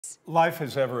this. Life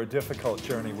is ever a difficult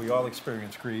journey. We all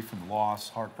experience grief and loss,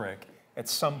 heartbreak at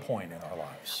some point in our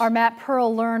lives. Our Matt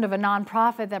Pearl learned of a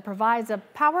nonprofit that provides a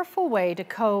powerful way to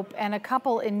cope and a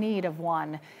couple in need of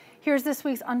one. Here's this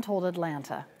week's Untold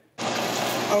Atlanta.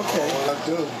 Okay. What I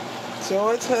do?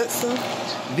 George Hudson.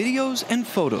 Videos and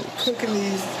photos. Cooking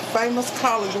these famous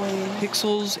collard greens.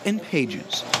 Pixels and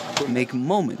pages make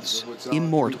moments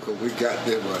immortal. We got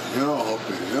that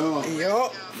right.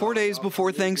 Yup. 4 days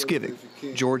before Thanksgiving,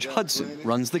 George Hudson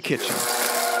runs the kitchen.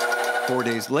 4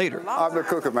 days later, I'm the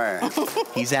cookie man.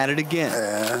 he's at it again.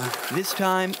 Yeah. This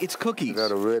time, it's cookies. I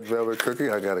got a red velvet cookie.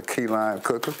 I got a key lime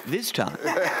cookie. This time,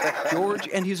 George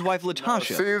and his wife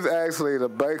Latasha She's actually the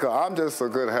baker. I'm just a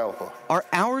good helper. are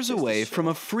hours away from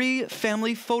a free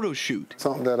family photo shoot.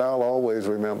 Something that I'll always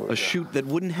remember. A shoot that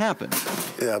wouldn't happen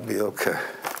Yeah, I'll be okay.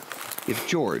 if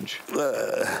George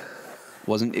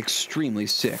wasn't extremely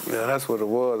sick. Yeah, that's what it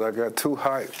was. I got too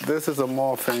hyped. This is a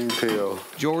morphine pill.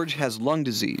 George has lung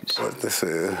disease, What this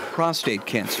is. prostate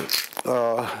cancer,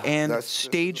 and that's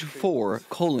stage 4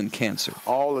 colon cancer.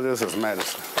 All of this is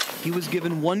medicine. He was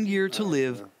given 1 year to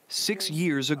live 6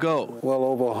 years ago. Well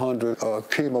over 100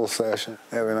 chemo sessions.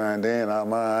 Every now and then,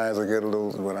 my eyes will get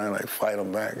loose, but I like fight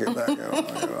them back, get back,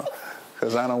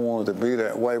 because I don't want it to be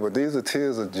that way. But these are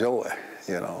tears of joy,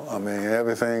 I mean,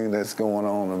 everything that's going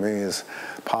on to me is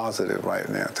positive right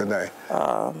now, today.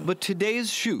 But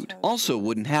today's shoot also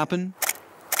wouldn't happen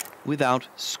without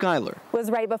Skylar.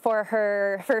 Was right before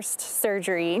her first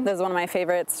surgery. That was one of my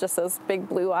favorites, just those big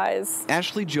blue eyes.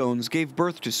 Ashley Jones gave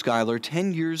birth to Skylar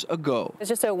 10 years ago. It's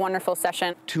just a wonderful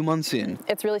session. 2 months in,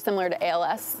 It's really similar to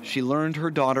ALS. she learned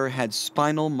her daughter had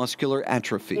spinal muscular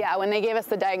atrophy. Yeah, when they gave us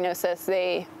the diagnosis,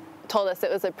 they told us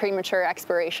it was a premature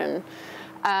expiration,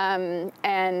 and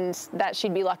that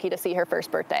she'd be lucky to see her first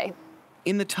birthday.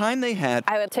 In the time they had,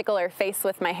 I would tickle her face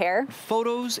with my hair.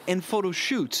 photos and photo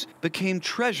shoots became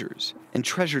treasures and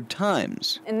treasured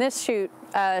times. In this shoot,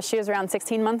 she was around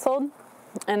 16 months old,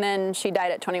 and then she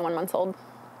died at 21 months old.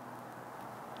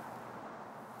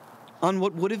 On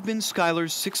what would have been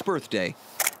Skylar's 6th birthday,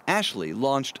 Ashley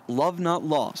launched Love Not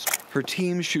Lost. Her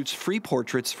team shoots free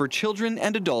portraits for children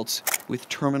and adults with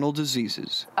terminal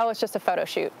diseases. Oh, it's just a photo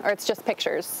shoot, or it's just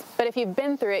pictures. But if you've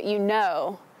been through it, you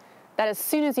know that as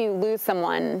soon as you lose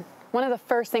someone, one of the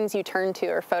first things you turn to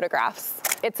are photographs.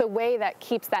 It's a way that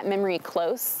keeps that memory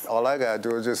close. All I gotta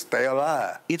do is just stay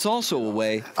alive. It's also a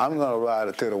way I'm gonna ride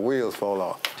it till the wheels fall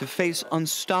off. to face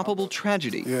unstoppable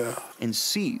tragedy and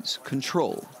seize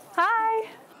control. Hi,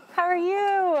 how are you?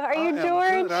 Are you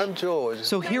George? Good. I'm George.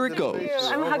 So here it goes.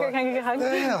 I'm a hugger. Can I give you a hug?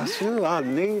 Yeah, sure. I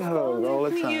need hugs all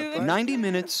the time. 90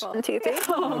 minutes, 1, 2, 3.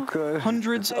 Okay.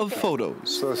 hundreds of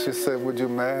photos, So she said, would you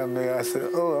marry me? I said,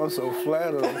 oh, I'm so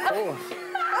flattered, of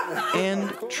course.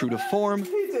 and, true to form,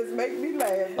 He just make me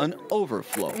laugh. an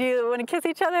overflow Do you want to kiss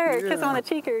each other, or kiss them on the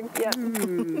cheek, or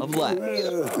yeah? of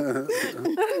laughs.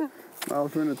 I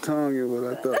was finna tongue you, but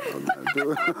I thought I'm not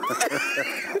doing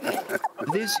it.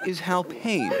 This is how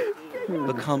pain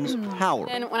becomes power.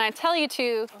 And when I tell you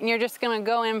to, you're just gonna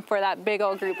go in for that big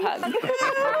old group hug.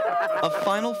 A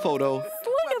final photo, Look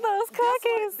at those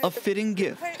cookies. a fitting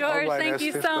gift, George, thank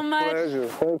you so much.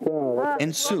 Pleasure.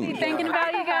 and soon, Thinking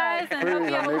about you guys, and hope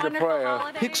you have a I need a wonderful prayer.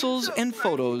 holiday. pixels and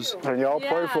photos And y'all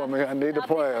pray for me. I need a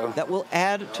prayer. that will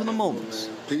add to the moments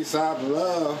Peace out and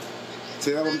love.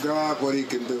 Tell him God what he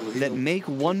can do. that make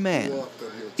one man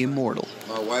immortal.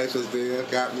 My wife is there,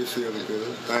 got me feeling good.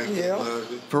 Thank you. Yeah.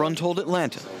 Love you. For Untold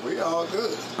Atlanta, We all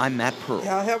good. I'm Matt Pearl.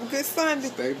 Y'all have a good Sunday.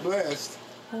 Stay blessed.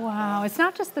 Wow, it's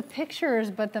not just the pictures,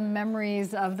 but the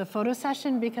memories of the photo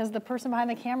session, because the person behind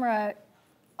the camera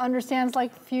understands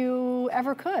like few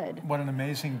ever could. What an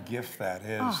amazing gift that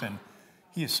is. And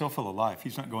he is so full of life.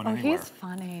 He's not going anywhere. He's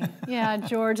funny. Yeah,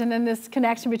 George. And then this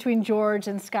connection between George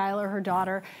and Skylar, her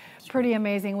daughter, pretty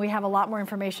amazing. We have a lot more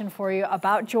information for you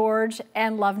about George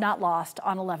and Love Not Lost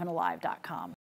on 11alive.com.